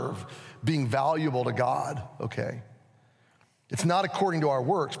deserve being valuable to God, okay? It's not according to our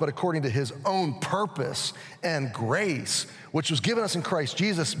works, but according to his own purpose and grace, which was given us in Christ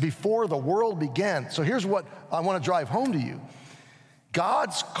Jesus before the world began. So here's what I want to drive home to you.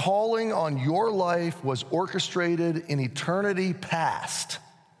 God's calling on your life was orchestrated in eternity past.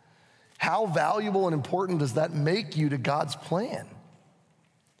 How valuable and important does that make you to God's plan?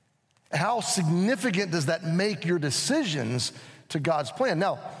 How significant does that make your decisions to God's plan?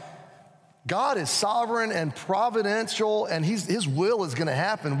 Now, God is sovereign and providential, and his will is gonna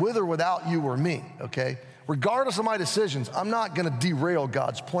happen with or without you or me, okay? Regardless of my decisions, I'm not gonna derail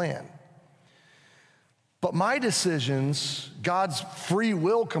God's plan. But my decisions, God's free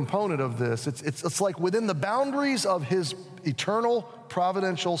will component of this, it's like within the boundaries of his eternal,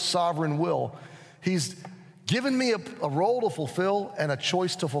 providential, sovereign will, he's given me a role to fulfill and a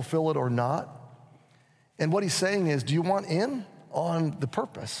choice to fulfill it or not. And what he's saying is, do you want in on the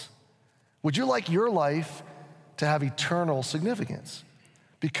purpose? Would you like your life to have eternal significance?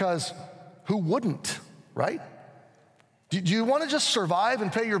 Because who wouldn't, right? Do you want to just survive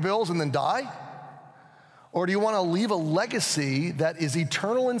and pay your bills and then die? Or do you want to leave a legacy that is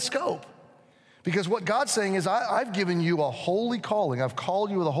eternal in scope? Because what God's saying is, I've given you a holy calling. I've called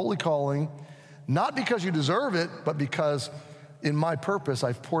you with a holy calling, not because you deserve it, but because in my purpose,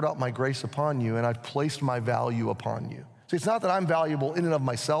 I've poured out my grace upon you and I've placed my value upon you. See, it's not that I'm valuable in and of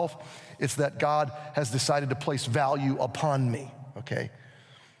myself. It's that God has decided to place value upon me, okay?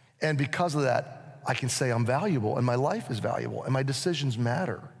 And because of that, I can say I'm valuable and my life is valuable and my decisions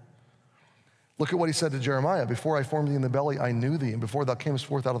matter. Look at what he said to Jeremiah. Before I formed thee in the belly, I knew thee. And before thou camest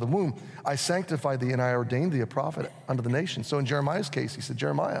forth out of the womb, I sanctified thee and I ordained thee a prophet unto the nations. So in Jeremiah's case, he said,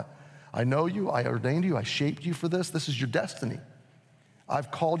 Jeremiah, I know you, I ordained you, I shaped you for this. This is your destiny. I've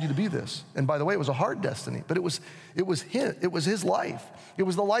called you to be this. And by the way, it was a hard destiny, but it was his life. It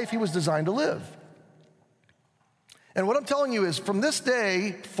was the life he was designed to live. And what I'm telling you is from this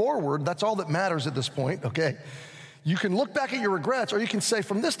day forward, that's all that matters at this point, okay? You can look back at your regrets, or you can say,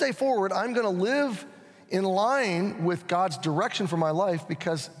 from this day forward, I'm gonna live in line with God's direction for my life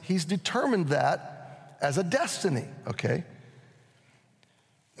because he's determined that as a destiny, okay?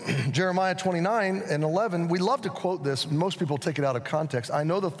 Jeremiah 29:11, we love to quote this. Most people take it out of context. I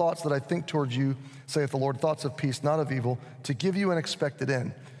know the thoughts that I think towards you, saith the Lord, thoughts of peace, not of evil, to give you an expected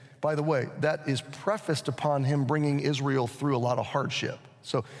end. By the way, that is prefaced upon him bringing Israel through a lot of hardship.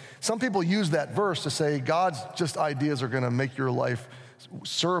 So some people use that verse to say God's just ideas are gonna make your life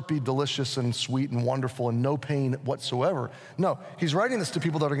syrupy, delicious, and sweet, and wonderful, and no pain whatsoever. No, he's writing this to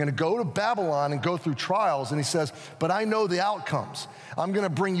people that are gonna go to Babylon and go through trials, and he says, but I know the outcomes. I'm gonna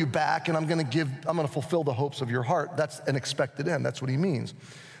bring you back, and I'm gonna fulfill the hopes of your heart. That's an expected end, that's what he means.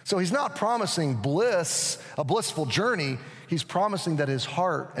 So he's not promising bliss, a blissful journey. He's promising that his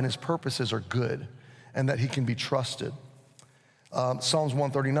heart and his purposes are good, and that he can be trusted. Psalms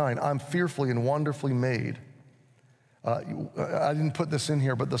 139, I'm fearfully and wonderfully made. I didn't put this in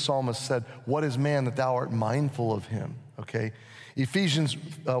here, but the psalmist said, what is man that thou art mindful of him, okay? Ephesians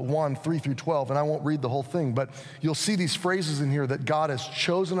 1:3-12, and I won't read the whole thing, but you'll see these phrases in here that God has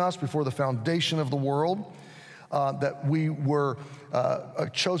chosen us before the foundation of the world, that we were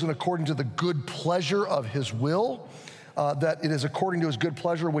chosen according to the good pleasure of his will, that it is according to his good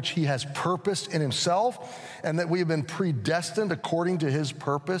pleasure which he has purposed in himself, and that we have been predestined according to his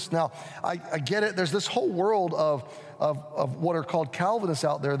purpose. Now, I get it. There's this whole world of what are called Calvinists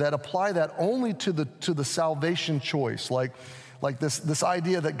out there that apply that only to the salvation choice, like this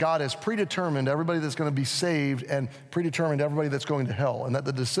idea that God has predetermined everybody that's going to be saved and predetermined everybody that's going to hell, and that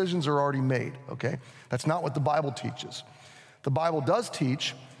the decisions are already made, okay? That's not what the Bible teaches. The Bible does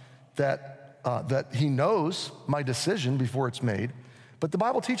teach that he knows my decision before it's made, But the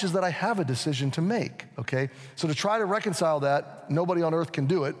Bible teaches that I have a decision to make, okay? So to try to reconcile that, nobody on earth can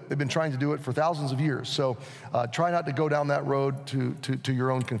do it. They've been trying to do it for thousands of years. So try not to go down that road to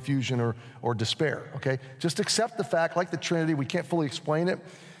your own confusion or despair, okay? Just accept the fact, like the Trinity, we can't fully explain it.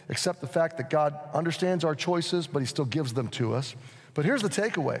 Accept the fact that God understands our choices, but he still gives them to us. But here's the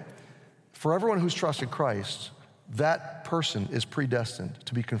takeaway. For everyone who's trusted Christ, that person is predestined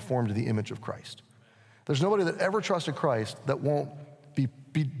to be conformed to the image of Christ. There's nobody that ever trusted Christ that won't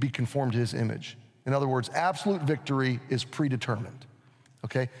be conformed to his image. In other words, absolute victory is predetermined,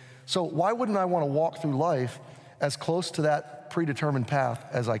 okay? So why wouldn't I want to walk through life as close to that predetermined path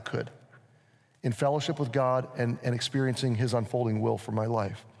as I could in fellowship with God and experiencing his unfolding will for my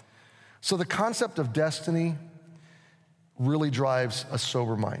life? So the concept of destiny really drives a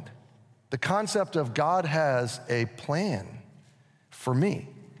sober mind. The concept of God has a plan for me.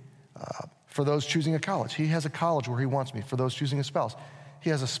 For those choosing a college, he has a college where he wants me. For those choosing a spouse, he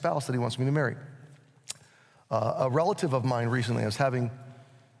has a spouse that he wants me to marry. A relative of mine recently, I was having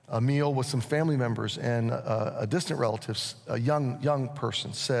a meal with some family members, and a distant relative, a young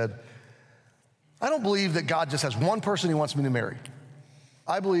person, said, I don't believe that God just has one person he wants me to marry.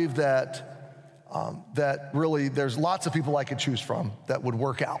 I believe that really there's lots of people I could choose from that would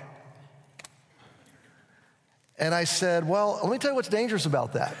work out. And I said, well, let me tell you what's dangerous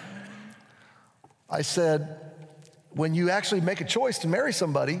about that. I said, when you actually make a choice to marry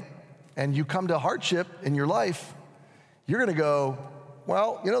somebody and you come to hardship in your life, you're gonna go,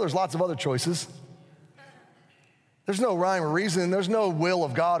 well, there's lots of other choices. There's no rhyme or reason. There's no will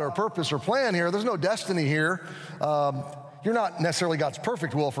of God or purpose or plan here. There's no destiny here. You're not necessarily God's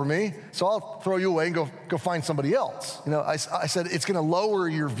perfect will for me, so I'll throw you away and go find somebody else. I said, it's gonna lower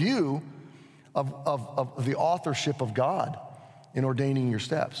your view of the authorship of God in ordaining your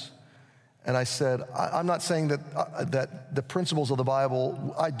steps. And I said, I'm not saying that the principles of the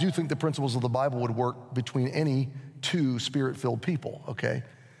Bible, I do think the principles of the Bible would work between any two spirit-filled people, okay?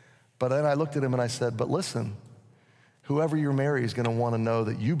 But then I looked at him and I said, but listen, whoever you marry is gonna wanna know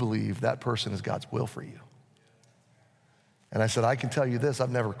that you believe that person is God's will for you. And I said, I can tell you this, I've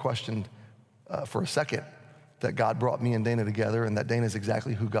never questioned for a second that God brought me and Dana together and that Dana is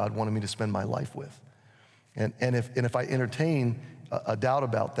exactly who God wanted me to spend my life with. And if I entertain a doubt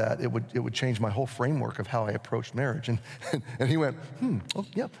about that, it would change my whole framework of how I approached marriage. And he went, oh,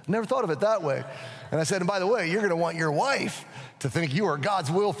 yeah, never thought of it that way. And I said, and by the way, you're gonna want your wife to think you are God's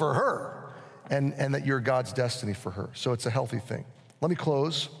will for her and that you're God's destiny for her. So it's a healthy thing. Let me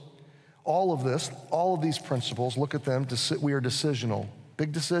close. All of these principles, look at them, we are decisional.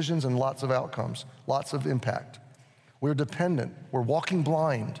 Big decisions and lots of outcomes, lots of impact. We're dependent, we're walking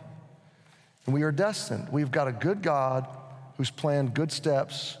blind, and we are destined. We've got a good God who's planned good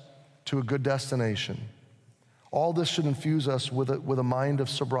steps to a good destination. All this should infuse us with a mind of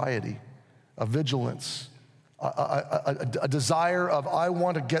sobriety, a vigilance, a desire of, I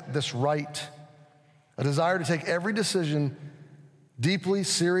want to get this right, a desire to take every decision deeply,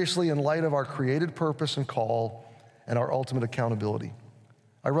 seriously, in light of our created purpose and call and our ultimate accountability.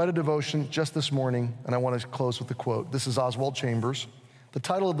 I read a devotion just this morning, and I want to close with a quote. This is Oswald Chambers. The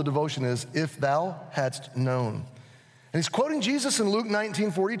title of the devotion is, If Thou Hadst Known. And he's quoting Jesus in Luke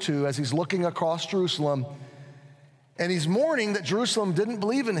 19:42 as he's looking across Jerusalem, and he's mourning that Jerusalem didn't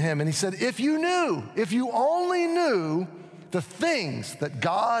believe in him. And he said, if you only knew the things that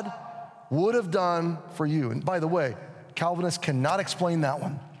God would have done for you. And by the way, Calvinists cannot explain that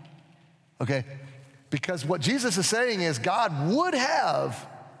one, okay? Because what Jesus is saying is God would have,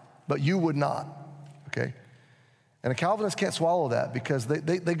 but you would not, okay? And a Calvinist can't swallow that because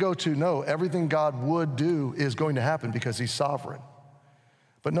they go to, no, everything God would do is going to happen because he's sovereign.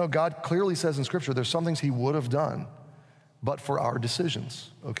 But no, God clearly says in Scripture there's some things he would have done, but for our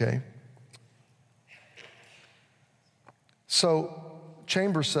decisions, okay? So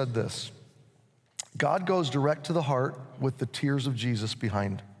Chambers said this, God goes direct to the heart with the tears of Jesus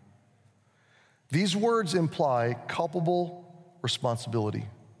behind. These words imply culpable responsibility.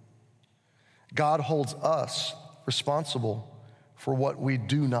 God holds us responsible for what we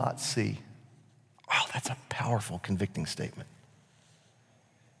do not see. Wow, that's a powerful, convicting statement.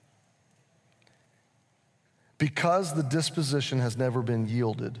 Because the disposition has never been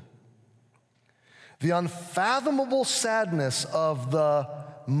yielded, the unfathomable sadness of the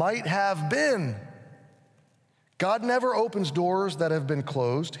might have been. God never opens doors that have been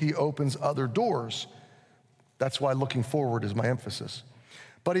closed. He opens other doors. That's why looking forward is my emphasis.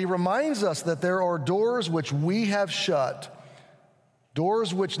 But he reminds us that there are doors which we have shut,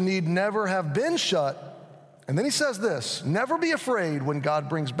 doors which need never have been shut. And then he says this, never be afraid when God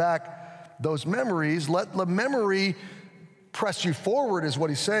brings back those memories. Let the memory press you forward is what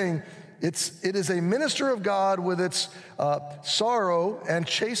he's saying. It is a minister of God with its sorrow and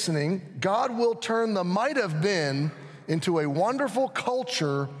chastening. God will turn the might have been into a wonderful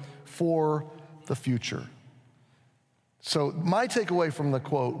culture for the future. So my takeaway from the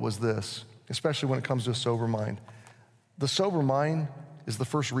quote was this, especially when it comes to a sober mind. The sober mind is the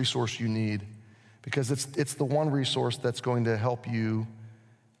first resource you need, because it's the one resource that's going to help you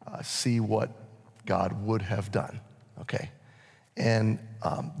see what God would have done, okay? And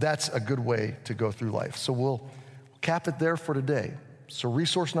that's a good way to go through life. So we'll cap it there for today. So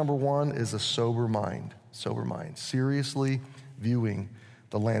resource number one is a sober mind, seriously viewing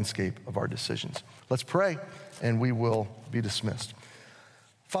the landscape of our decisions. Let's pray, and we will be dismissed.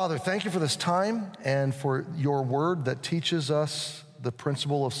 Father, thank you for this time and for your word that teaches us the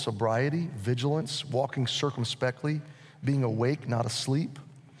principle of sobriety, vigilance, walking circumspectly, being awake, not asleep,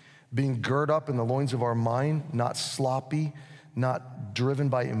 being girt up in the loins of our mind, not sloppy, not driven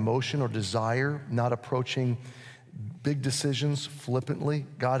by emotion or desire, not approaching big decisions flippantly.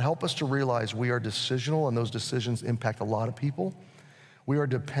 God, help us to realize we are decisional, and those decisions impact a lot of people. We are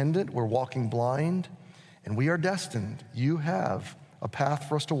dependent, we're walking blind, and we are destined. You have a path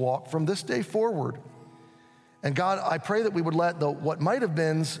for us to walk from this day forward. And God, I pray that we would let what might have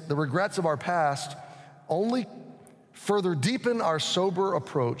been, the regrets of our past, only further deepen our sober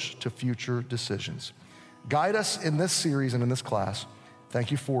approach to future decisions. Guide us in this series and in this class.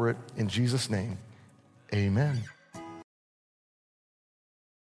 Thank you for it. In Jesus' name, amen.